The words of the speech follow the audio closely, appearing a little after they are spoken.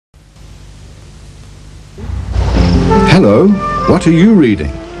Hello, what are you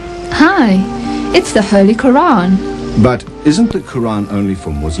reading? Hi, it's the Holy Quran. But isn't the Quran only for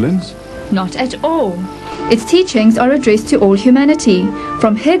Muslims? Not at all. Its teachings are addressed to all humanity,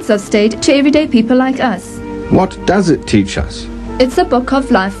 from heads of state to everyday people like us. What does it teach us? It's a book of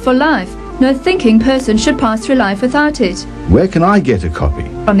life for life. No thinking person should pass through life without it. Where can I get a copy?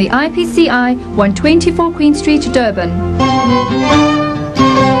 From the IPCI, 124 Queen Street, Durban.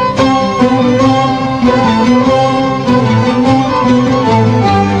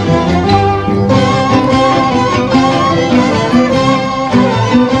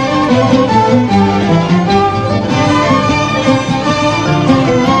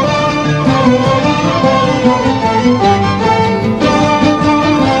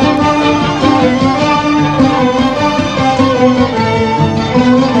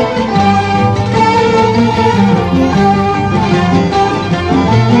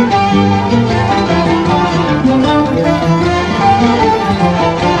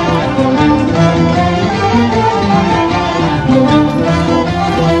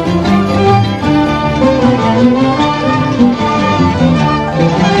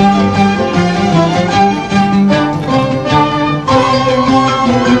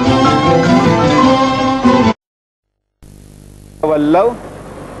 تولوا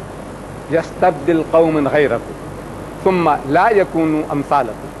يستبدل قوم غيركم ثم لا يكونوا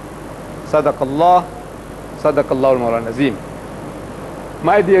أمثالكم صدق الله المولى العظيم.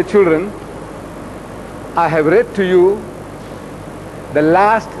 My dear children, I have read to you the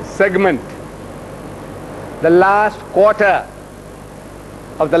last segment, the last quarter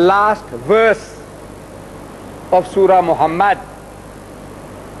of the last verse of Surah Muhammad.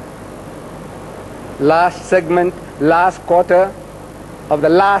 Last segment, last quarter of the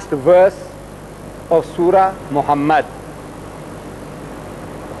last verse of Surah Muhammad.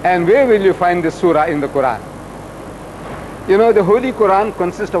 And where will you find this surah in the Quran? You know, the Holy Quran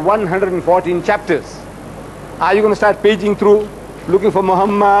consists of 114 chapters. Are you going to start paging through, looking for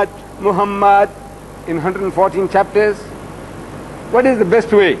Muhammad in 114 chapters? What is the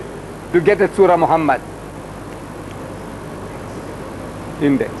best way to get at Surah Muhammad?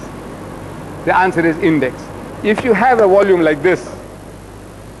 Index. The answer is index. If you have a volume like this,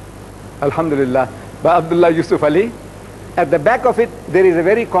 Alhamdulillah, by Abdullah Yusuf Ali, at the back of it there is a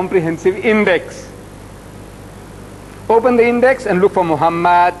very comprehensive index. Open the index and look for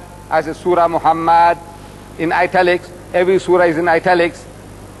Muhammad as a Surah Muhammad in italics. Every surah is in italics.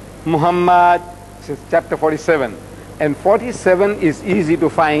 Muhammad, chapter 47. And 47 is easy to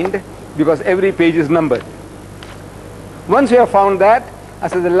find because every page is numbered. Once you have found that,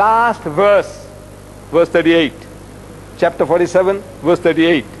 as the last verse, verse 38, chapter 47, verse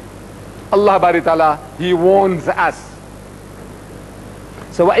 38, Allah Bari Ta'ala, He warns us.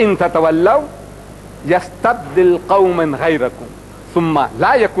 So, وَإِن تَتَوَلَّوْا يَسْتَبْدِلْ قَوْمًا غَيْرَكُمْ ثُمَّ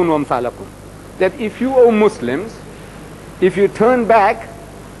لَا يَكُنْ وَمْثَالَكُمْ. That if you, O Muslims, if you turn back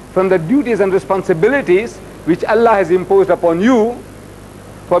from the duties and responsibilities which Allah has imposed upon you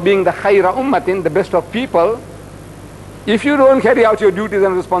for being the khayra ummatin, the best of people, if you don't carry out your duties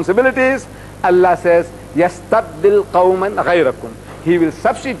and responsibilities, Allah says, يَسْتَبْدِلْ قَوْمًا غَيْرَكُمْ. He will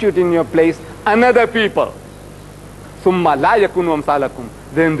substitute in your place another people. ثُمَّ لَا يَكُنُ أَمْثَالَكُمْ.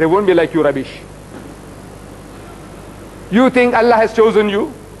 Then they won't be like you, rubbish. You think Allah has chosen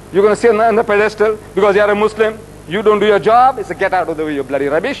you? You're going to sit on the pedestal because you are a Muslim. You don't do your job. It's a get out of the way, you bloody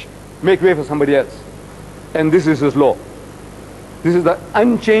rubbish. Make way for somebody else. And this is His law. This is the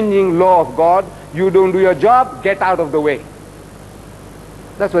unchanging law of God. You don't do your job, get out of the way.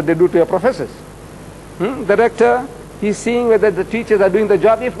 That's what they do to your professors. The rector, he's seeing whether the teachers are doing the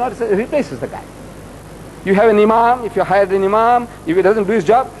job. If not, he replaces the guy. You have an imam, if you hired an imam, if he doesn't do his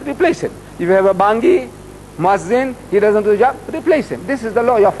job, replace him. If you have a bangi, muazzin, he doesn't do his job, replace him. This is the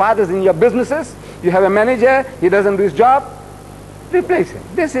law. Your father's in your businesses, you have a manager, he doesn't do his job, replace him.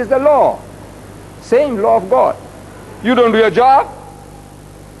 This is the law. Same law of God. You don't do your job,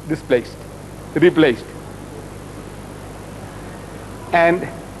 displaced, replaced. And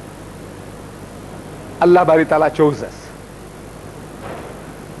Allah Bari Ta'ala chose us.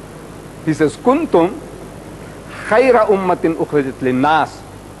 He says, Kuntum khayra ummatin ukhrijat linnas.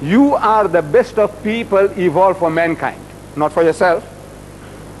 You are the best of people evolved for mankind. Not for yourself.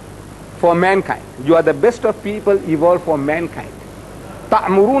 For mankind. You are the best of people evolved for mankind.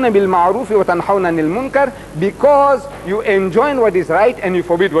 Ta'muruna bil ma'ruf wa tanhawna 'anil munkar, because you enjoin what is right and you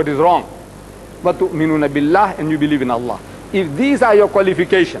forbid what is wrong. Wa tu'minuna billah, and you believe in Allah. If these are your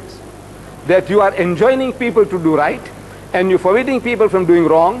qualifications, that you are enjoining people to do right and you forbidding people from doing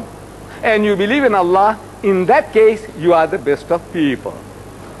wrong, and you believe in Allah, in that case you are the best of people.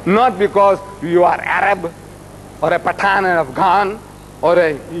 Not because you are Arab, or a Pathan and Afghan, or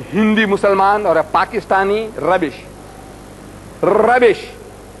a Hindi Musliman, or a Pakistani. Rubbish. Rubbish.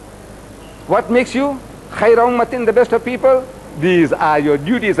 What makes you khayra ummatin, the best of people? These are your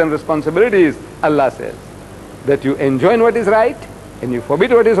duties and responsibilities. Allah says that you enjoin what is right, and you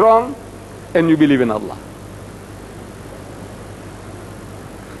forbid what is wrong, and you believe in Allah.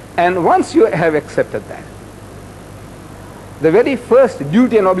 And once you have accepted that, the very first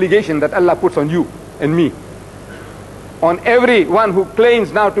duty and obligation that Allah puts on you and me, on everyone who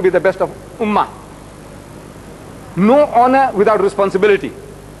claims now to be the best of ummah, no honor without responsibility.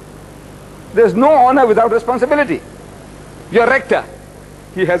 There's no honor without responsibility. Your rector,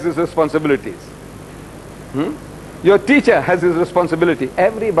 he has his responsibilities. Your teacher has his responsibility.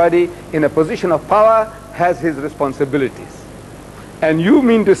 Everybody in a position of power has his responsibilities. And you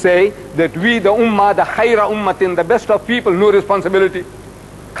mean to say that we, the ummah, the khayra ummatin, the best of people, no responsibility?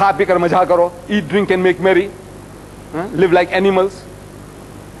 Kha pi kar maja karo, eat, drink and make merry, live like animals.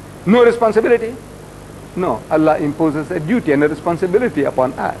 No responsibility? No, Allah imposes a duty and a responsibility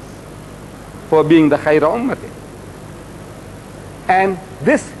upon us for being the khayra ummatin. And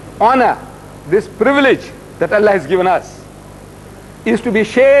this honor, this privilege that Allah has given us is to be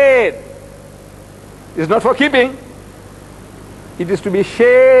shared. It's not for keeping. It is to be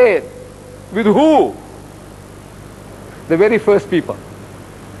shared with who? The very first people.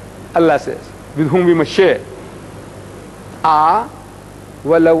 Allah says, with whom we must share.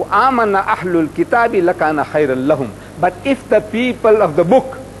 وَلَوْ آمَنَ أَحْلُ الْكِتَابِ لَكَانَ خَيْرًا لَهُمْ. But if the people of the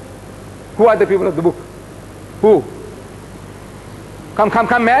book, who are the people of the book? Who?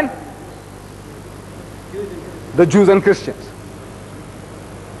 Come, man. The Jews and Christians.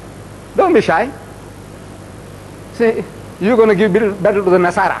 Don't be shy. Say, you're going to give battle to the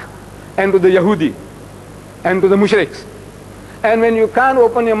Nasara and to the Yahudi and to the Mushriks. And when you can't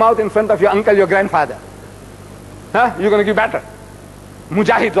open your mouth in front of your uncle, your grandfather, you're going to give battle.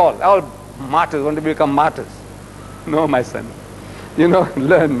 Mujahids all martyrs, want to become martyrs. No, my son.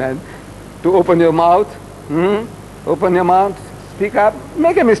 Learn, man, to open your mouth. Open your mouth, speak up,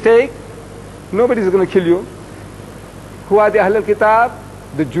 make a mistake. Nobody's going to kill you. Who are the Ahlul Kitab?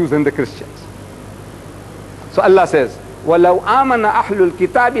 The Jews and the Christians. So Allah says, وَلَوْ آمَنَ أَحْلُ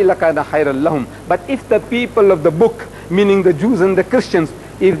الْكِتَابِ لَكَانَ خَيْرًا لَهُمْ. But if the people of the book, meaning the Jews and the Christians,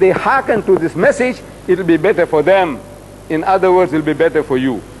 if they hearken to this message, it will be better for them. In other words, it will be better for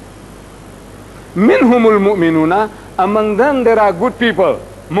you. مِنْهُمُ الْمُؤْمِنُونَ. Among them there are good people,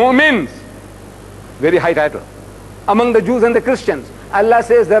 mu'mins. Very high title. Among the Jews and the Christians, Allah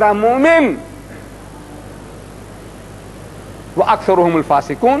says there are mu'min. وَأَكْثَرُهُمُ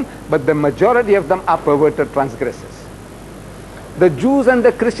الْفَاسِقُونَ. But the majority of them are perverted transgressors. The Jews and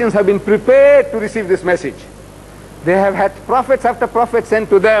the Christians have been prepared to receive this message. They have had prophets after prophets sent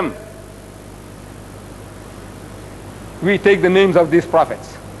to them. We take the names of these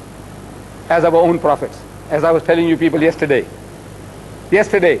prophets as our own prophets. As I was telling you people yesterday.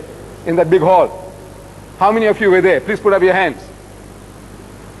 Yesterday, in that big hall. How many of you were there? Please put up your hands.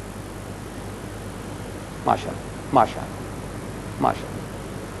 MashaAllah, MashaAllah, MashaAllah.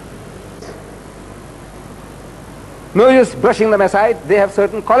 No use brushing them aside. They have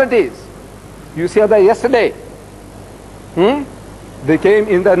certain qualities. You saw that yesterday. They came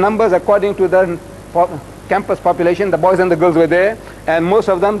in the numbers according to the campus population. The boys and the girls were there. And most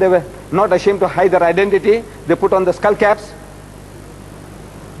of them, they were not ashamed to hide their identity. They put on the skull caps.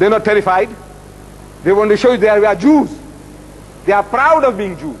 They're not terrified. They want to show you they are Jews. They are proud of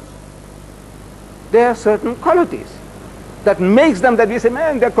being Jews. There are certain qualities that makes them, that we say,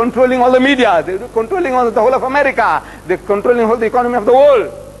 man, they're controlling all the media. They're controlling all the whole of America. They're controlling all the economy of the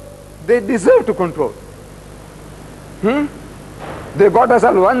world. They deserve to control. They got us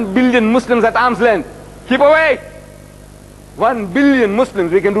all 1 billion Muslims at arm's length. Keep away. 1 billion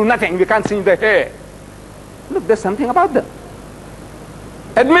Muslims, we can do nothing. We can't see their hair. Look, there's something about them.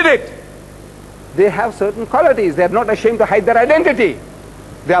 Admit it. They have certain qualities. They are not ashamed to hide their identity.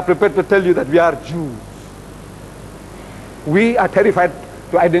 They are prepared to tell you that we are Jews. We are terrified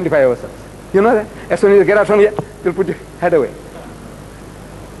to identify ourselves. You know that? As soon as you get out from here, you'll put your head away.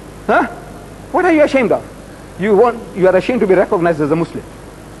 What are you ashamed of? You are ashamed to be recognized as a Muslim.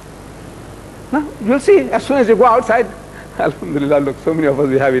 No? You'll see, as soon as you go outside, alhamdulillah, look, so many of us,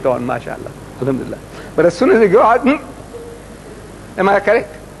 we have it on, mashallah, alhamdulillah. But as soon as you go out, am I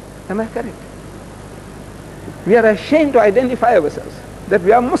correct? Am I correct? We are ashamed to identify ourselves, that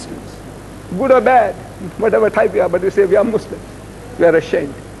we are Muslims. Good or bad, whatever type we are, but we say we are Muslims. We are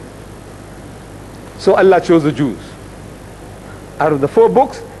ashamed. So Allah chose the Jews. Out of the 4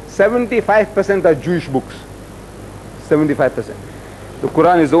 books, 75% are Jewish books. 75%. The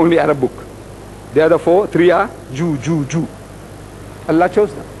Quran is the only Arab book. The other four, three are Jew, Jew, Jew. Allah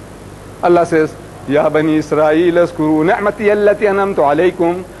chose them. Allah says, Ya Bani Israel, askuru ni'mati allati anamtu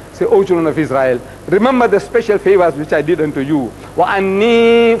alaykum. Say, O children of Israel, remember the special favors which I did unto you. Wa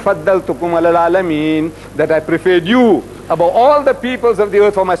anni faddaltukum alal alamin. That I preferred you above all the peoples of the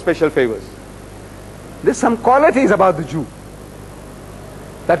earth for my special favors. There's some qualities about the Jew.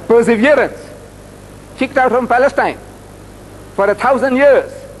 That perseverance. Kicked out from Palestine for 1,000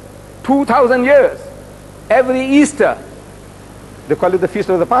 years, 2,000 years. Every Easter, they call it the feast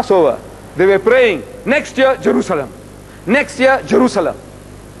of the Passover. They were praying, next year, Jerusalem. Next year, Jerusalem.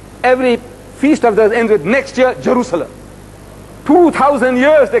 Every feast of theirs ends with next year, Jerusalem. 2,000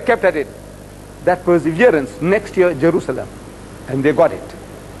 years they kept at it. That perseverance, next year, Jerusalem. And they got it.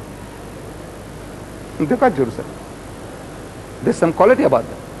 And they got Jerusalem. There's some quality about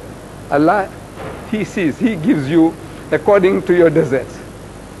them. Allah, He sees, He gives you according to your deserts.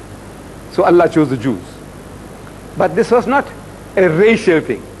 So Allah chose the Jews. But this was not a racial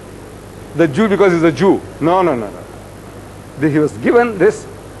thing. The Jew because he's a Jew. No, no, no, no. He was given this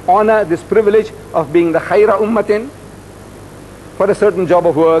honor, this privilege of being the khayra ummatin for a certain job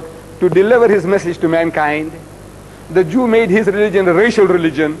of work, to deliver his message to mankind. The Jew made his religion a racial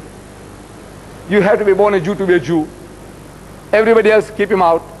religion. You have to be born a Jew to be a Jew. Everybody else, keep him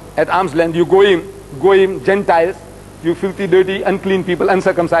out at arm's length. You go in, Gentiles, you filthy, dirty, unclean people,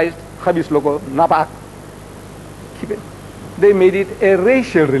 uncircumcised, khabis loko, napak. Keep it. They made it a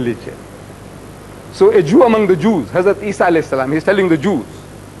racial religion. So a Jew among the Jews, Hazrat Isa alayhi salam, he's telling the Jews,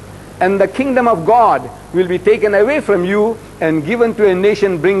 and the kingdom of God will be taken away from you and given to a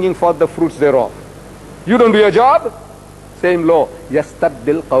nation bringing forth the fruits thereof. You don't do your job? Same law.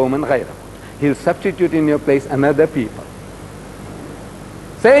 يَسْتَبْدِلْ قَوْمًا غَيْرَهُ. He'll substitute in your place another people.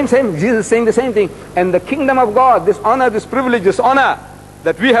 Same. Jesus is saying the same thing. And the kingdom of God, this honor, this privilege, this honor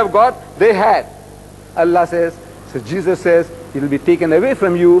that we have got, they had. Allah says, so Jesus says, it will be taken away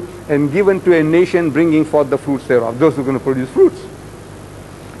from you and given to a nation bringing forth the fruits thereof. Those who are going to produce fruits.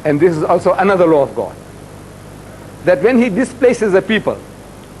 And this is also another law of God. That when He displaces a people,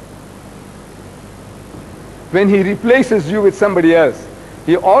 when He replaces you with somebody else,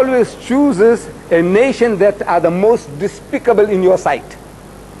 He always chooses a nation that are the most despicable in your sight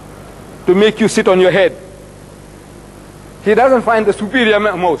to make you sit on your head. He doesn't find the superior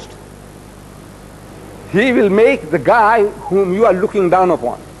most. He will make the guy whom you are looking down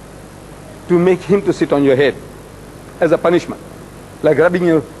upon to make him to sit on your head as a punishment, like rubbing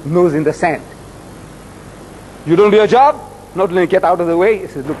your nose in the sand. You don't do your job, not only get out of the way, he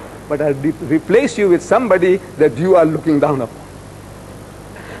says, look, but I'll replace you with somebody that you are looking down upon.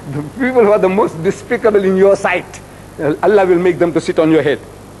 The people who are the most despicable in your sight, Allah will make them to sit on your head.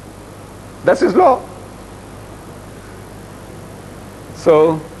 That's His law.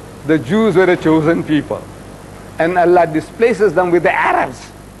 So the Jews were a chosen people, and Allah displaces them with the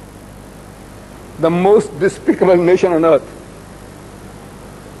Arabs, the most despicable nation on earth.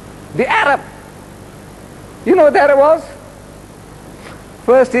 The Arab. You know what the Arab was?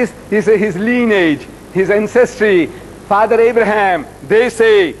 First is his lineage, his ancestry. Father Abraham, they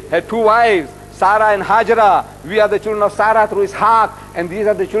say, had two wives, Sarah and Hajara. We are the children of Sarah through Ishaq, and these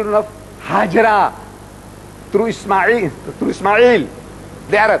are the children of Hajara through Ismail,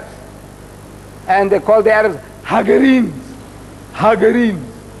 the Arabs. And they call the Arabs Hagarins.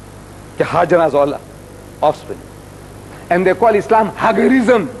 Hajara's all offspring. And they call Islam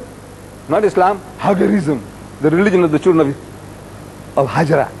Hagarism. Not Islam, Hagarism. The religion of the children of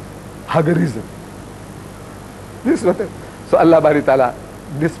Hajara. Hagarism. This is what so Allah Bari Ta'ala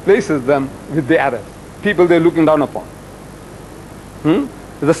displaces them with the Arabs. People they're looking down upon.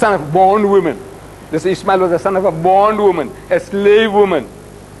 The son of bond women. This Ismail was the son of a bond woman, a slave woman.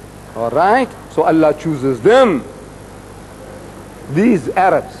 Alright? So Allah chooses them. These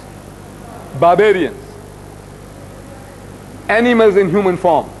Arabs, barbarians, animals in human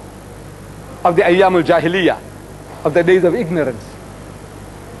form, of the Ayyam al-Jahiliyyah, of the days of ignorance.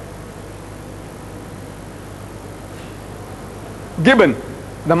 Gibbon,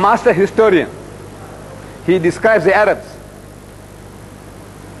 the master historian, he describes the Arabs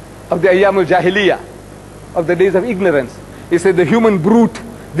of the Ayyam al-Jahiliyyah, of the days of ignorance. He said the human brute,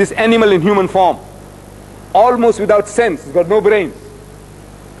 this animal in human form, almost without sense, he's got no brains,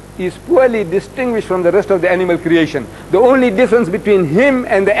 is poorly distinguished from the rest of the animal creation. The only difference between him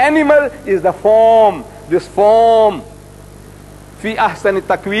and the animal is the form, this form. Fi ahsani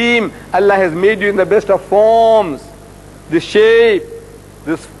taqweem, Allah has made you in the best of forms, this shape,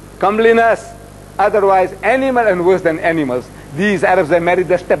 this comeliness. Otherwise, animal and worse than animals. These Arabs, they married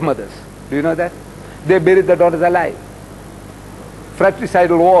their stepmothers. Do you know that? They buried their daughters alive.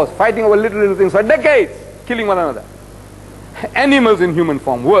 fratricidal wars, fighting over little things for decades, killing one another. Animals in human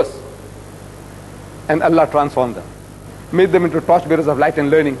form, worse. And Allah transformed them, made them into torchbearers of light and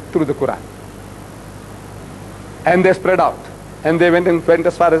learning through the Quran. And they spread out. And they went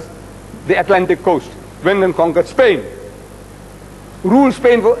as far as the Atlantic coast, went and conquered Spain. Ruled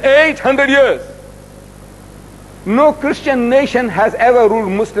Spain for 800 years. No Christian nation has ever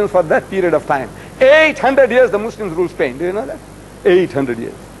ruled Muslims for that period of time. 800 years the Muslims ruled Spain. Do you know that? 800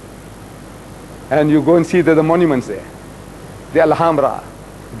 years. And you go and see the monuments there. The Alhambra,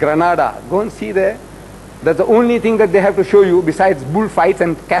 Granada. Go and see there. That's the only thing that they have to show you besides bullfights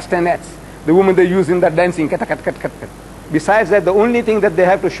and castanets. The women they use in that dancing. Kat, kat, kat, kat, kat. Besides that, the only thing that they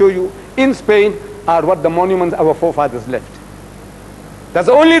have to show you in Spain are what the monuments our forefathers left. That's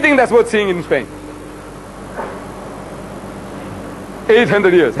the only thing that's worth seeing in Spain.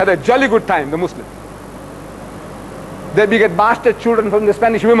 800 years. Had a jolly good time, the Muslims. They beget bastard children from the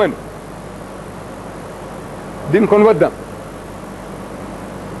Spanish women. Didn't convert them.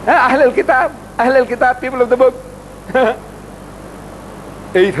 Ahl al-Kitab, people of the book.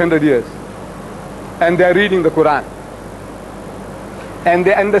 800 years. And they are reading the Quran. And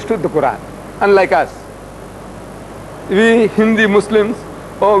they understood the Quran. Unlike us. We Hindi Muslims,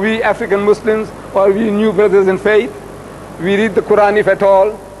 or we African Muslims, or we new brothers in faith, we read the Quran, if at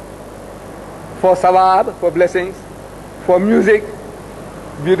all, for sawab, for blessings, for music,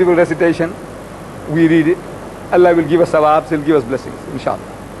 beautiful recitation. We read it. Allah will give us sawabs, He'll give us blessings, inshallah.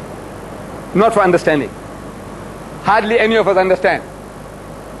 Not for understanding. Hardly any of us understand.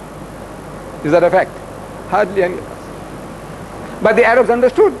 Is that a fact? Hardly any of us. But the Arabs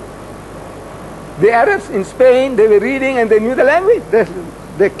understood. The Arabs in Spain, they were reading and they knew the language.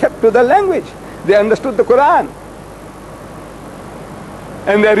 They kept to the language. They understood the Quran.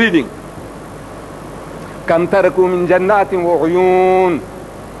 And they're reading. Kam taraku min jannatin wa uyun.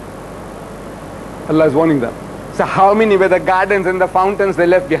 Allah is warning them. So how many were the gardens and the fountains they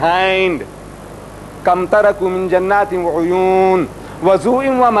left behind? Kam taraku min jannatin wa uyun. Wa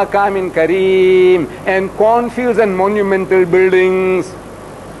zu'in wa makamin kareem. And cornfields and monumental buildings.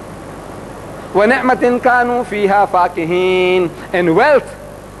 Wa ni'matin kanu fiha fakihin. And wealth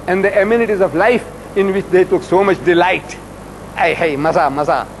and the amenities of life in which they took so much delight. Hey,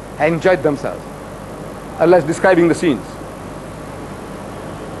 maza, enjoyed themselves. Allah is describing the scenes.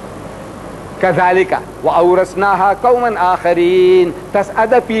 كَذَلِكَ وَأَوْرَثْنَاهَا قَوْمًا آخَرِينَ. Thus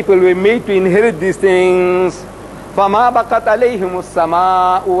other people were made to inherit these things. فَمَا بَقَتْ عَلَيْهِمُ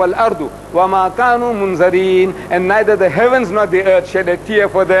السَّمَاءُ وَالْأَرْضُ وَمَا كَانُوا مُنْزَرِينَ. And neither the heavens nor the earth shed a tear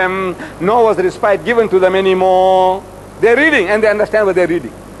for them, nor was respite given to them anymore. They're reading and they understand what they're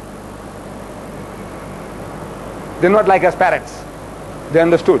reading. They're not like us parrots. They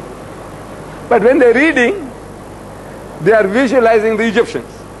understood. But when they're reading, they are visualizing the Egyptians.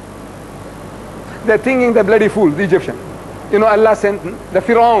 They're thinking the bloody fool, the Egyptian. You know, Allah sent the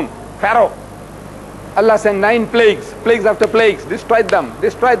Pharaoh. Allah sent 9 plagues, plagues after plagues, destroyed them,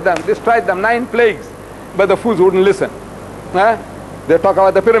 9 plagues. But the fools wouldn't listen. They talk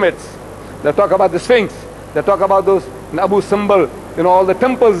about the pyramids. They talk about the Sphinx. They talk about those Abu Simbel, you know, all the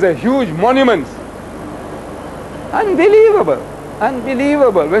temples, the huge monuments. Unbelievable.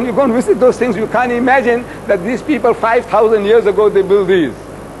 Unbelievable. When you go and visit those things, you can't imagine that these people 5,000 years ago, they built these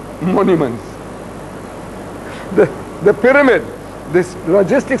monuments. The pyramid, this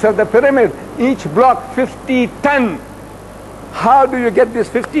logistics of the pyramid, each block 50 ton. How do you get these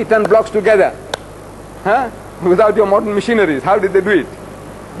 50 ton blocks together? Without your modern machineries, how did they do it?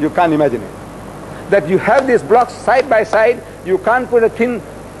 You can't imagine it. That you have these blocks side by side, you can't put a thin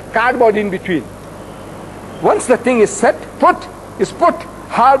cardboard in between. Once the thing is put,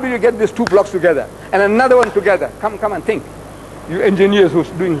 how do you get these 2 blocks together? And another one together? Come and think. You engineers who's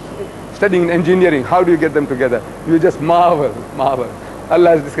studying engineering, how do you get them together? You just marvel.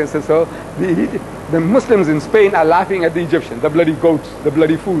 Allah is discussing. So the Muslims in Spain are laughing at the Egyptians, the bloody goats, the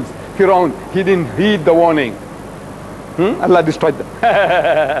bloody fools. Pharaoh, he didn't heed the warning. Allah destroyed them.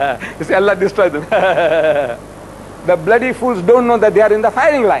 You see, Allah destroyed them. The bloody fools don't know that they are in the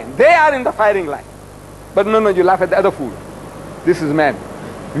firing line. They are in the firing line. But no, you laugh at the other fool. This is man.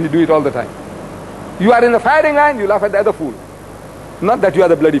 We do it all the time. You are in the firing line, you laugh at the other fool. Not that you are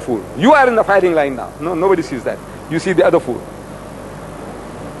the bloody fool. You are in the firing line now. No, nobody sees that. You see the other fool.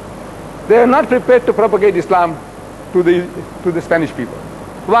 They are not prepared to propagate Islam to the Spanish people.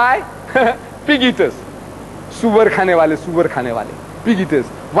 Why? Pig eaters. Suvar khane wale. Pig eaters.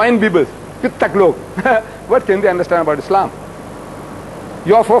 Wine bibbers. Pittak log. What can they understand about Islam?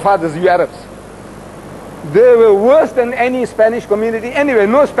 Your forefathers, you Arabs. They were worse than any Spanish community. Anyway,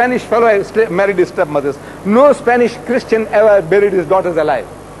 no Spanish fellow married his stepmothers. No Spanish Christian ever buried his daughters alive.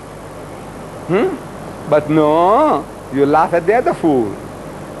 But no, you laugh at the other fool.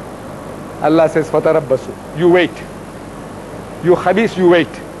 Allah says, فَتَرَبَّسُوا. You wait. You khabis, you wait.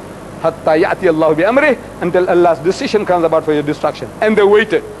 حَتَّى يَأْتِيَ اللَّهُ بِأَمْرِهِ, until Allah's decision comes about for your destruction. And they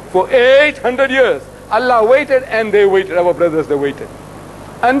waited for 800 years. Allah waited and they waited. Our brothers, they waited.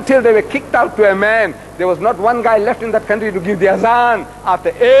 Until they were kicked out to a man. There was not one guy left in that country to give the azan after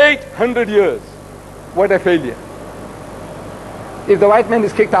 800 years. What a failure. If the white man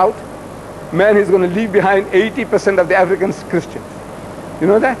is kicked out, man is going to leave behind 80% of the Africans Christians. You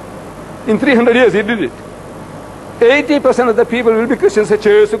know that? In 300 years he did it. 80% of the people will be Christians. Say,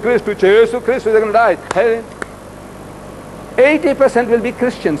 Jesu Christu, they're going to die. 80% will be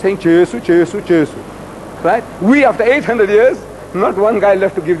Christians saying, Jesu, Jesu, Jesu. Right? We, after 800 years, not one guy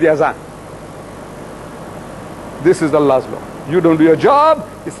left to give the azan. This is Allah's law. You don't do your job,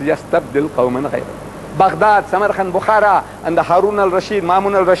 it's yastabdil qawman ghayra. Baghdad, Samarkand, Bukhara, and the Harun al-Rashid,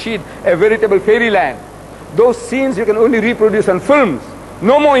 Mamun al-Rashid, a veritable fairyland. Those scenes you can only reproduce on films,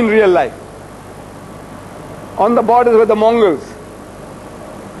 no more in real life. On the borders were the Mongols,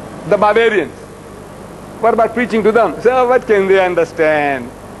 the barbarians. What about preaching to them? So what can they understand?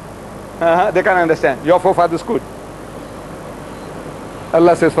 They can't understand. Your forefathers could.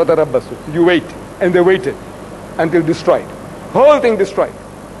 Allah says, فَتَرَبَّسُوا. You wait. And they waited until destroyed. Whole thing destroyed.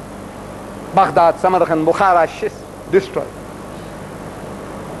 Baghdad, Samarkand, Bukhara, Shis, destroyed.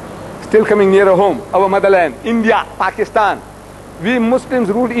 Still coming nearer home, our motherland, India, Pakistan. We Muslims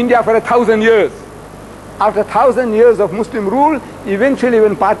ruled India for 1,000 years. After 1,000 years of Muslim rule, eventually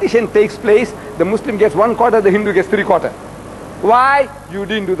when partition takes place, the Muslim gets 1/4, the Hindu gets 3/4. Why? You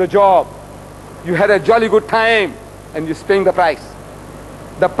didn't do the job. You had a jolly good time and you're paying the price.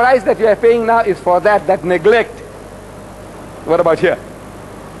 The price that you are paying now is for that neglect. What about here?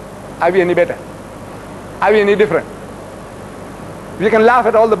 Are we any better? Are we any different? We can laugh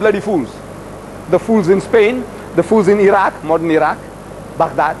at all the bloody fools. The fools in Spain, the fools in Iraq, modern Iraq,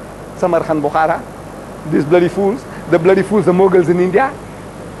 Baghdad, Samarkand, Bukhara, these bloody fools, the Mughals in India.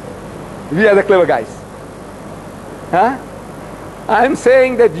 We are the clever guys. I'm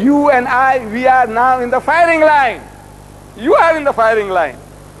saying that you and I, we are now in the firing line. You are in the firing line.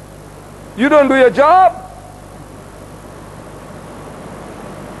 You don't do your job.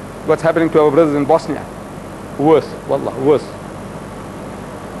 What's happening to our brothers in Bosnia? Worse, wallah, worse.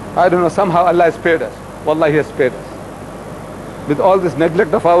 I don't know, somehow Allah has spared us. Wallah, He has spared us. With all this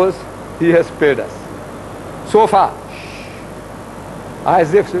neglect of ours, He has spared us. So far,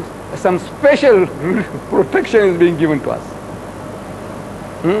 as if some special protection is being given to us.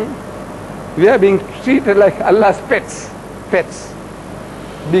 We are being treated like Allah's pets,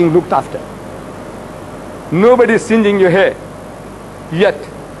 being looked after. Nobody is singeing your hair yet.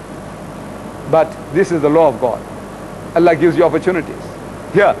 But this is the law of God. Allah gives you opportunities.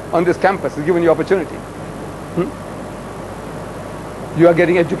 Here, on this campus, He's given you opportunity. You are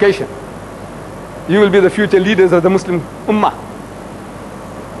getting education. You will be the future leaders of the Muslim Ummah.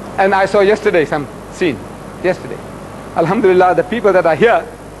 And I saw yesterday some scene. Yesterday. Alhamdulillah, the people that are here,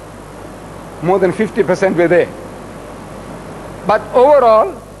 more than 50% were there. But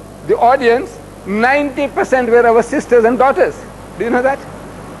overall, the audience, 90% were our sisters and daughters. Do you know that?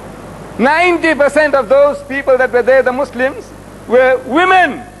 90% of those people that were there, the Muslims, were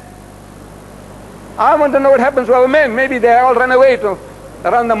women. I want to know what happens to our men. Maybe they all run away to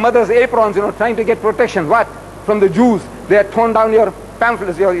around the mother's aprons, trying to get protection. What? From the Jews. They had torn down your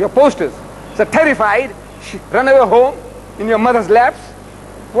pamphlets, your posters. So terrified, run away home in your mother's laps.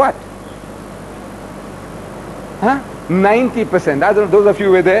 What? 90%. I don't know, those of you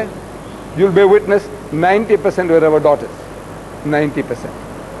who were there, you'll bear witness, 90% were our daughters. 90%.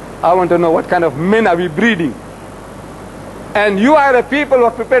 I want to know what kind of men are we breeding. And you are a people who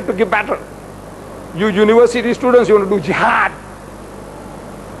are prepared to give battle. You university students, you want to do jihad.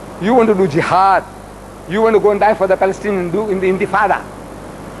 You want to do jihad. You want to go and die for the Palestinians in the Intifada.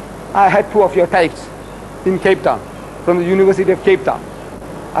 I had 2 of your types in Cape Town, from the University of Cape Town.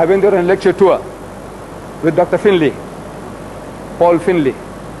 I went there on a lecture tour with Dr. Finlay, Paul Finlay,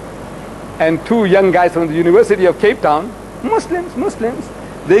 and 2 young guys from the University of Cape Town, Muslims.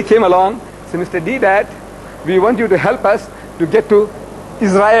 They came along, said, Mr. Deedat, we want you to help us to get to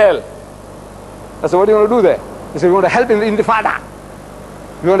Israel. I said, what do you want to do there? They said, we want to help in the Intifada.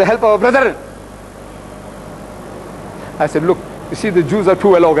 We want to help our brethren. I said, look, you see, the Jews are too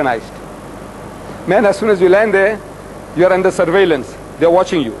well organized. Man, as soon as you land there, you are under surveillance. They're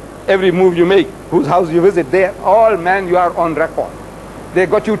watching you. Every move you make, whose house you visit, all, man, you are on record. They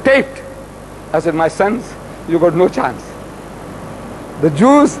got you taped. I said, my sons, you got no chance. The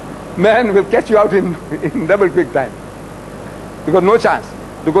Jews, man, will catch you out in double quick time. You got no chance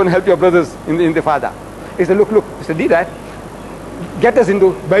to go and help your brothers in the Intifada. He said, look, he said, Deedat, get us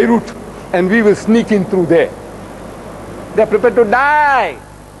into Beirut and we will sneak in through there. They are prepared to die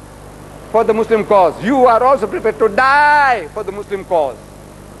for the Muslim cause. You are also prepared to die for the Muslim cause.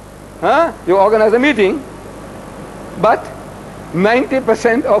 Huh? You organize a meeting, but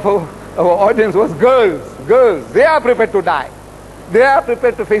 90% of our audience was girls. Girls, they are prepared to die. They are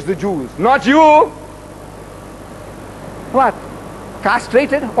prepared to face the Jews, not you. What?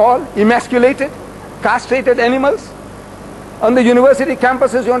 Castrated, all emasculated, castrated animals. On the university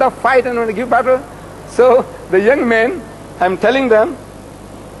campuses, you want to fight and want to give battle. So the young men, I'm telling them,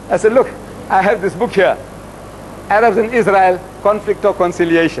 I said, look, I have this book here, Arabs in Israel, Conflict or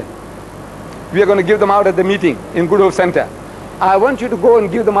Conciliation. We are going to give them out at the meeting in Good Hope Center. I want you to go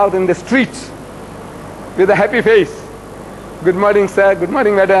and give them out in the streets with a happy face. Good morning, sir. Good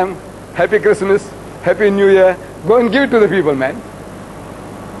morning, madam. Happy Christmas. Happy New Year. Go and give it to the people, man.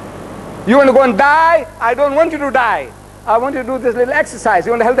 You want to go and die? I don't want you to die. I want you to do this little exercise.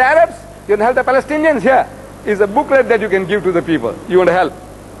 You want to help the Arabs? You want to help the Palestinians? Here is a booklet that you can give to the people. You want to help?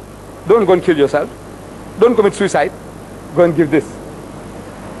 Don't go and kill yourself. Don't commit suicide. Go and give this.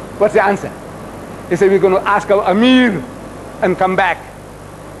 What's the answer? He said, we're going to ask our Amir and come back.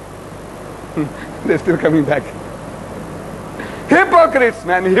 They're still coming back. Hypocrites,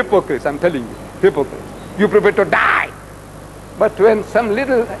 man, hypocrites, I'm telling you, hypocrites. You prepare to die. But when some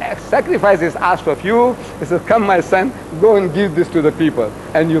little sacrifice is asked of you, he says, come my son, go and give this to the people.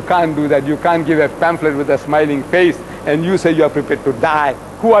 And you can't do that. You can't give a pamphlet with a smiling face and you say you are prepared to die.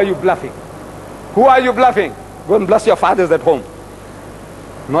 Who are you bluffing? Who are you bluffing? Go and bless your fathers at home.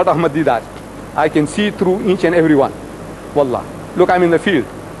 Not Ahmed Deedat. I can see through each and every one. Wallah. Look, I'm in the field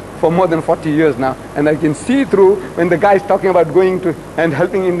for more than 40 years now, and I can see through when the guy is talking about going to and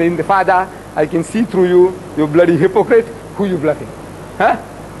helping in the Intifada. I can see through you bloody hypocrite. Who you bluffing? Huh?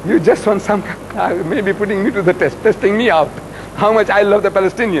 You just want some, maybe putting me to the test, testing me out, how much I love the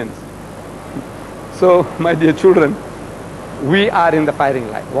Palestinians. So, my dear children, we are in the firing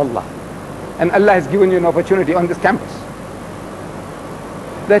line, wallah. And Allah has given you an opportunity on this campus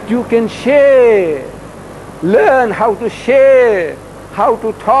that you can share, learn how to share, how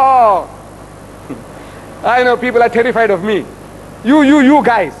to talk. I know people are terrified of me. You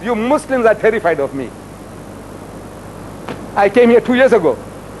guys, you Muslims are terrified of me. I came here 2 years ago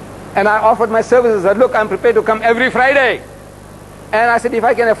and I offered my services. I said, look, I'm prepared to come every Friday. And I said, if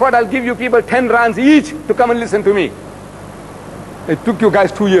I can afford, I'll give you people 10 rands each to come and listen to me. It took you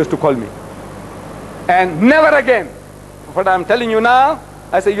guys 2 years to call me. And never again. What I'm telling you now,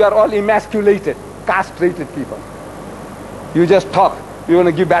 I say you are all emasculated, castrated people. You just talk. You want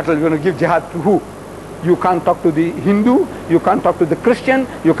to give battle, you want to give jihad to who? You can't talk to the Hindu, you can't talk to the Christian,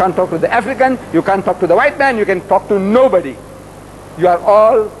 you can't talk to the African, you can't talk to the white man, you can talk to nobody. You are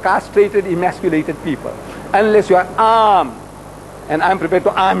all castrated, emasculated people. Unless you are armed, and I'm prepared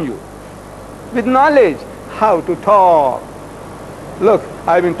to arm you with knowledge, how to talk. Look,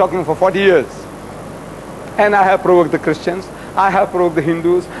 I've been talking for 40 years, and I have provoked the Christians, I have provoked the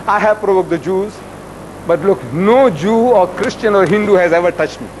Hindus, I have provoked the Jews, but look, no Jew or Christian or Hindu has ever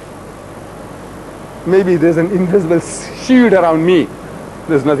touched me. Maybe there's an invisible shield around me.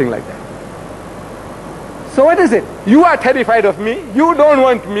 There's nothing like that. So what is it? You are terrified of me. You don't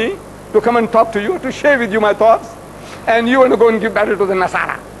want me to come and talk to you, to share with you my thoughts. And you want to go and give battle to the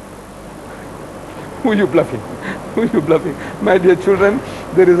Nasara. Who are you bluffing? Who are you bluffing? My dear children,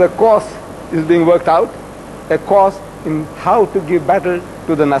 there is a course is being worked out. A course in how to give battle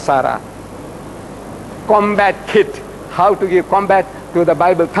to the Nasara. Combat kit. How to give combat to the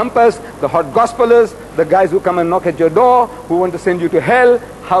Bible thumpers, the hot gospelers, the guys who come and knock at your door, who want to send you to hell,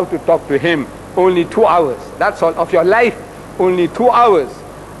 how to talk to him. Only 2 hours. That's all of your life. Only 2 hours.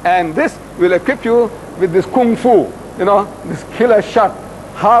 And this will equip you with this kung fu, you know, this killer shot,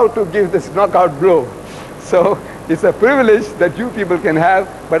 how to give this knockout blow. So it's a privilege that you people can have,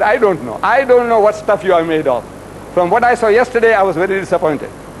 but I don't know. I don't know what stuff you are made of. From what I saw yesterday, I was very disappointed.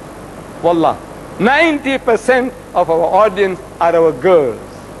 Wallah. 90% of our audience are our girls.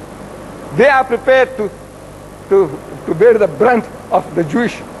 They are prepared to bear the brunt of the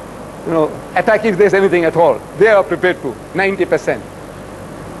Jewish, attack if there's anything at all. They are prepared to, 90%.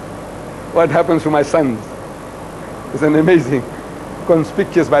 What happens to my sons is an amazing,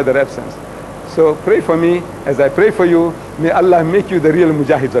 conspicuous by their absence. So pray for me as I pray for you. May Allah make you the real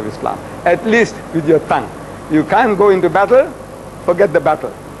mujahids of Islam, at least with your tongue. You can't go into battle, forget the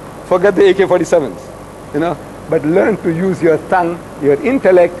battle. Forget the AK-47s, but learn to use your tongue, your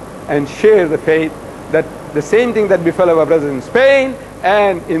intellect, and share the faith, that the same thing that befell our brothers in Spain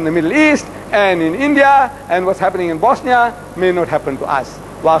and in the Middle East and in India and what's happening in Bosnia may not happen to us.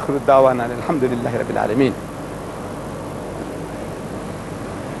 Wa akhiru da'wana alhamdulillahi rabbil alameen.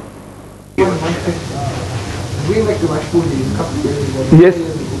 Going back to my school days, a couple of years ago. Yes,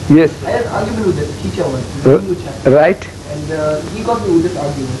 yes. I had an argument with the teacher once, the Hindu chap. Right, And he got me with this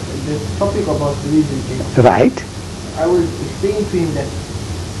argument, this topic about religion thing. right, I was explaining to him that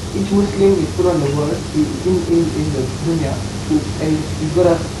each Muslim is put on the world in the dunya, and he's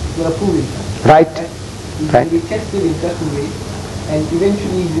got to prove himself. right, He's right. going to be tested in certain ways, and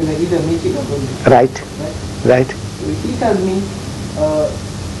eventually he's going to either make it or don't make it. right, Right? right, So he tells me,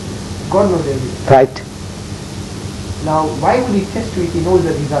 God knows everything. right. Now, why would he test you if he knows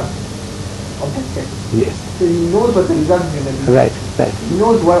the result of that test? Yes, So he knows what the result is going to be. right, right, He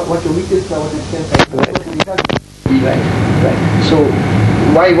knows what your weaknesses are, what your strengths are. He knows what the result is. right, right. So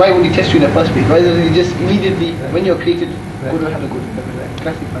why would he test you in the first place? Why doesn't he just immediately, when you're created, go to have a good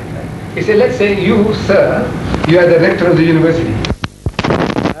classified life? He said, let's say you, sir, you are the rector of the university.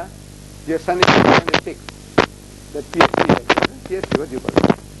 Your son is standard 6. The PSC, what do you call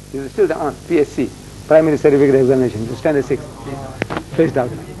it? He's still on, PSC, Primary Certificate Examination, standard 6. Faced out.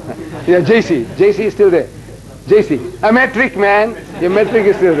 Yeah, JC is still there. JC, a metric man, your metric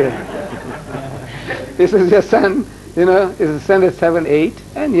is still there. This is your son, is standard 7, 8,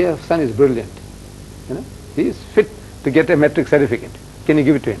 and your son is brilliant. He is fit to get a metric certificate. Can you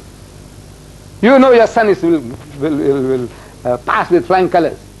give it to him? You know your son will pass with flying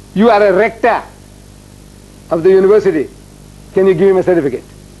colors. You are a rector of the university. Can you give him a certificate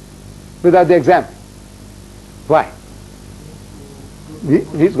without the exam? Why?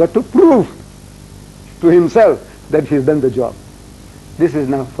 He's got to prove to himself that he's done the job. This is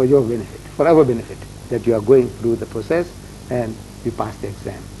now for your benefit, for our benefit, that you are going through the process and you pass the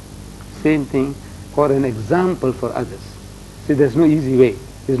exam. Same thing for an example for others. See, there's no easy way.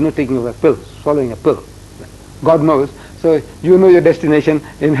 There's no taking of a pill, swallowing a pill. God knows. So you know your destination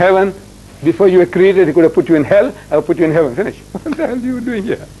in heaven. Before you were created, he could have put you in hell or put you in heaven. Finish. What the hell are you doing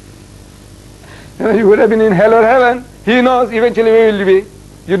here? You would have been in hell or heaven. He knows eventually where you will be.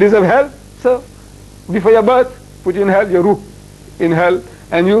 You deserve hell. So before your birth, put you in hell, your ruh in hell,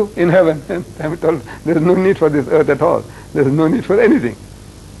 and you in heaven. And I'm told there's no need for this earth at all. There's no need for anything.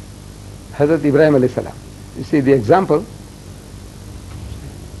 Hazrat Ibrahim alayhi salam. You see the example.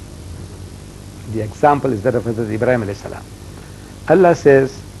 The example is that of Hazrat Ibrahim alayhi salam. Allah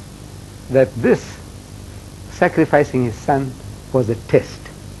says that this sacrificing his son was a test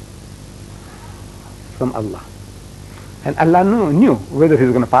from Allah. And Allah knew whether he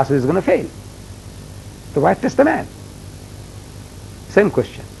was going to pass or he was going to fail. So why test the man? Same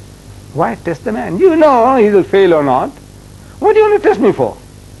question. Why test the man? You know he will fail or not. What do you want to test me for?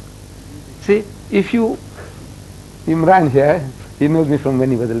 See, if Imran here, he knows me from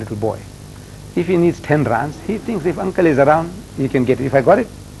when he was a little boy. If he needs 10 rands, he thinks if uncle is around, he can get it. If I got it,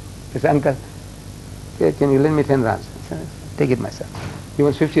 he says, uncle, can you lend me 10 rands? I said, take it myself. He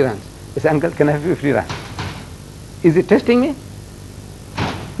wants 50 rands. He says, uncle, can I have 50 rands? Is he testing me?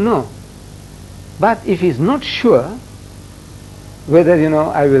 No. But if he's not sure whether,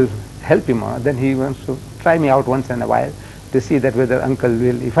 I will help him or not, then he wants to try me out once in a while to see that whether uncle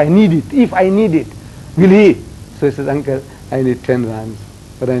will, if I need it, will he? So he says, uncle, I need 10 rands,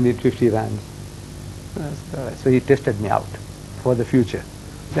 but I need 50 rands. So he tested me out for the future.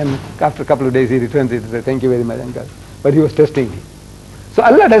 Then after a couple of days he returns it and says, thank you very much, uncle. But he was testing me. So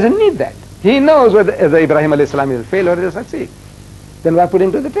Allah doesn't need that. He knows whether Ibrahim alayhi salam will fail or will succeed. Then why put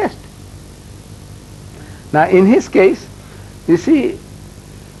him to the test? Now in his case, you see,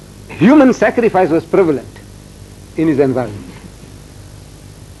 human sacrifice was prevalent in his environment.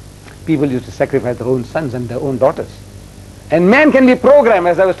 People used to sacrifice their own sons and their own daughters. And man can be programmed,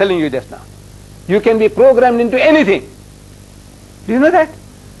 as I was telling you just now. You can be programmed into anything. Do you know that?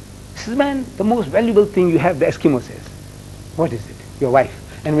 This is, man, the most valuable thing you have, the Eskimo says. What is it? Your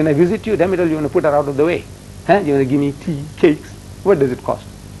wife. And when I visit you, damn it all, you want to put her out of the way. You want to give me tea, cakes. What does it cost?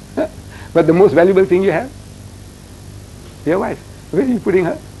 But the most valuable thing you have? Your wife. Where are you putting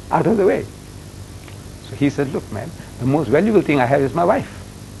her? Out of the way. So he said, look, man, the most valuable thing I have is my wife.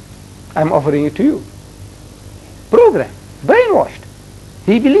 I'm offering it to you. Programmed, brainwashed.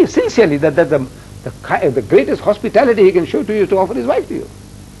 He believes sincerely that the greatest hospitality he can show to you is to offer his wife to you.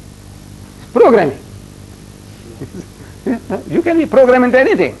 It's programming. You can be programmed into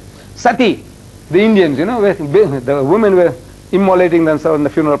anything. Sati, the Indians, where the women were immolating themselves in the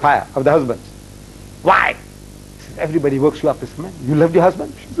funeral pyre of the husbands. Why? He says, everybody works you up. He says, man, you loved your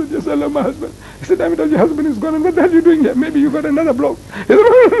husband? She said, Yes, I love my husband. He said, damn it, your husband is gone, and what the hell are you doing here? Maybe you got another bloke. He said,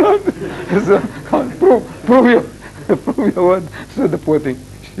 no. He said, come on, prove your word. So the poor thing,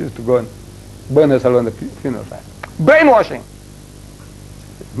 she used to go and burn herself on the funeral fire. Brainwashing.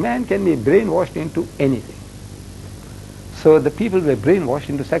 Man can be brainwashed into anything. So the people were brainwashed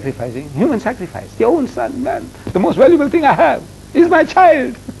into sacrificing, human sacrifice. Your own son, man, the most valuable thing I have is my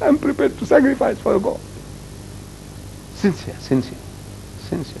child. I'm prepared to sacrifice for God. Sincere.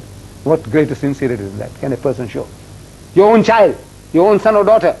 What greater sincerity than that can a person show? Your own child, your own son or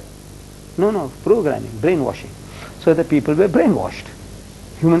daughter. No, programming, brainwashing. So the people were brainwashed.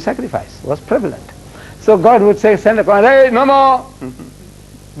 Human sacrifice was prevalent. So God would say, send a command, hey, no more.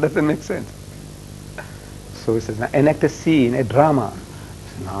 Doesn't make sense. So he says, now enact a scene, a drama.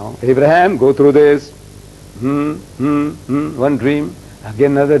 So now, Abraham, go through this. One dream,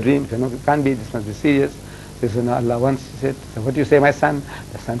 again another dream. So, no, it can't be, this must be serious. He says, no, Allah wants it. So what do you say, my son?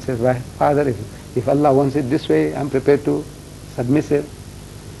 The son says, why, father, if Allah wants it this way, I'm prepared to submissive.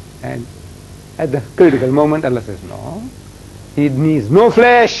 And at the critical moment, Allah says, no. He needs no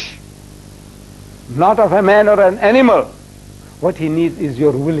flesh, not of a man or an animal. What he needs is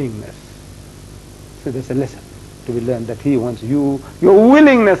your willingness. So there's a lesson to be learned that he wants you, your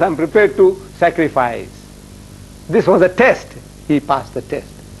willingness, I'm prepared to sacrifice. This was a test. He passed the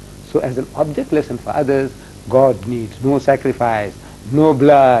test. So as an object lesson for others, God needs no sacrifice, no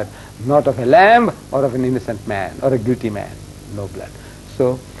blood, not of a lamb or of an innocent man or a guilty man, no blood.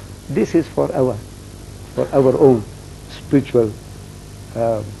 So this is for our own spiritual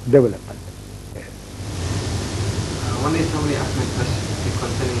development. Yes. One day somebody asked me a question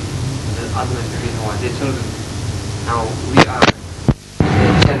concerning the argument between their children. Now we are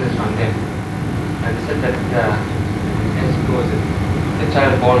descendants from them, and they said that as it goes, the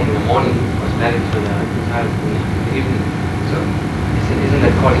child born in the morning was married to the child in the evening. So they said, isn't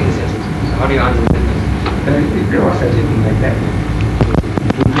that called incest? So how do you answer that question? If there was such a thing like that,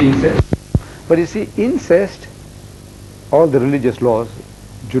 it would be incest. But you see, incest, all the religious laws,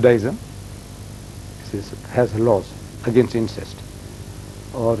 Judaism has laws against incest.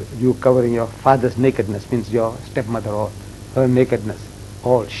 Or you covering your father's nakedness, means your stepmother or her nakedness,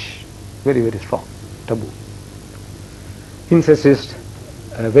 all very, very strong, taboo. Incest is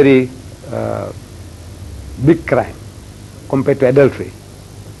a very big crime compared to adultery.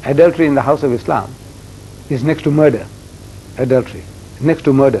 Adultery in the house of Islam is next to murder. Adultery is next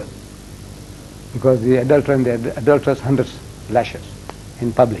to murder, because the adulterer and the adulteress 100 lashes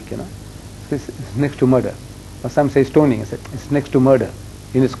in public, This is next to murder. Or some say stoning. It's next to murder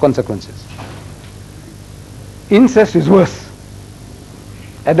in its consequences. Incest is worse.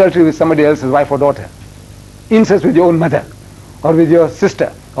 Adultery with somebody else's wife or daughter. Incest with your own mother, or with your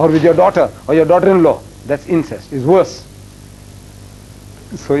sister, or with your daughter, or your daughter-in-law. That's incest. Is worse.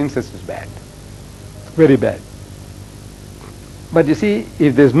 So incest is bad. It's very bad. But you see,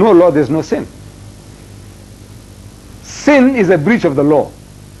 if there's no law, there's no sin. Sin is a breach of the law.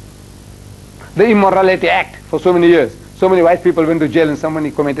 The Immorality Act, for so many years, so many white people went to jail and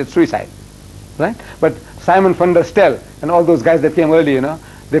somebody committed suicide, right? But Simon van der Stel and all those guys that came early,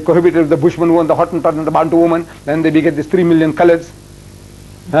 they cohabited with the Bushman woman, the Hottentot and the Bantu woman, then they beget these 3 million colors.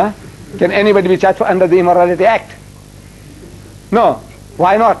 Huh? Can anybody be charged for under the Immorality Act? No.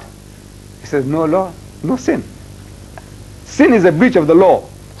 Why not? He says, no law, no sin. Sin is a breach of the law.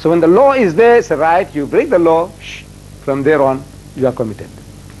 So when the law is there, it's right, you break the law, from there on, you are committed.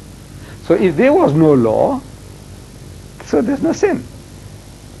 So if there was no law, so there's no sin.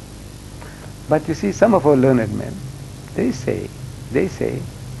 But you see, some of our learned men, they say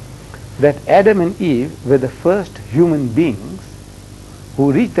that Adam and Eve were the first human beings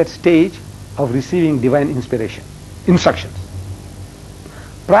who reached that stage of receiving divine instructions.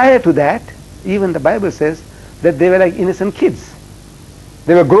 Prior to that, even the Bible says that they were like innocent kids.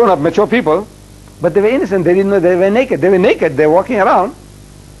 They were grown up, mature people, but they were innocent. They didn't know they were naked. They were naked. They were walking around,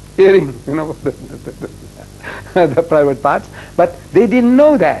 hearing, the private parts, but they didn't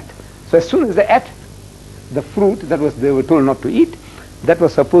know that. So as soon as they ate the fruit they were told not to eat, that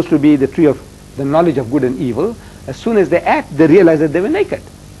was supposed to be the tree of the knowledge of good and evil. As soon as they ate, they realized that they were naked.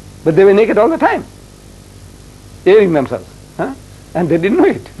 But they were naked all the time, airing themselves. And they didn't know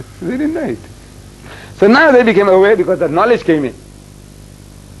it. They didn't know it. So now they became aware because the knowledge came in.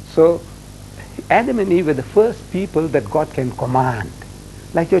 So Adam and Eve were the first people that God can command.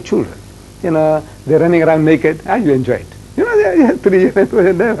 Like your children. They're running around naked. You enjoy it. They're 3 years old,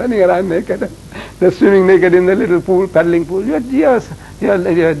 they're running around naked. They're swimming naked in the little pool, paddling pool. Your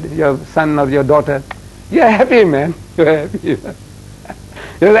son or your daughter, you're happy, man. You're happy.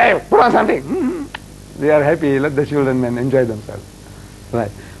 You're like, put on something. They are happy. Let the children, man, enjoy themselves.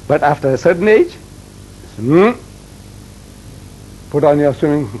 Right. But after a certain age, put on your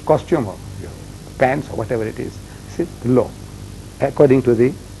swimming costume or your pants or whatever it is. See, the law, according to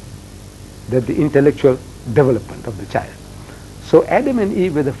the intellectual development of the child. So Adam and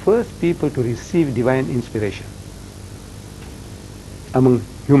Eve were the first people to receive divine inspiration among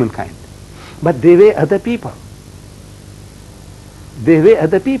humankind. But they were other people. They were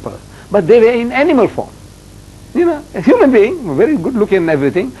other people. But they were in animal form. You know, a human being, very good looking and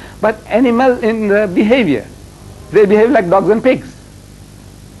everything, but animal in behavior. They behave like dogs and pigs.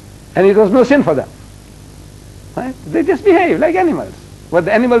 And it was no sin for them. Right? They just behave like animals. What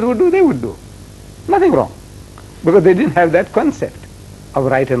the animals would do, they would do. Nothing wrong. Because they didn't have that concept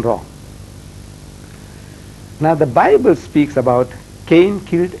of right and wrong. Now the Bible speaks about Cain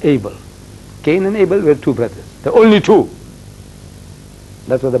killed Abel. Cain and Abel were two brothers. The only two.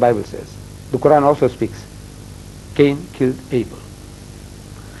 That's what the Bible says. The Quran also speaks. Cain killed Abel.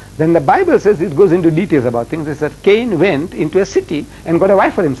 Then the Bible says, it goes into details about things. It says Cain went into a city and got a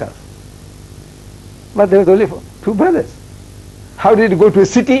wife for himself. But there was only two brothers. How did he go to a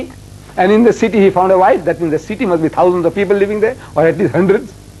city? And in the city he found a wife. That means the city must be thousands of people living there, or at least hundreds.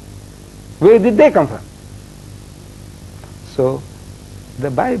 Where did they come from? So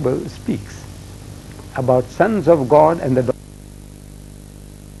the Bible speaks about sons of God and the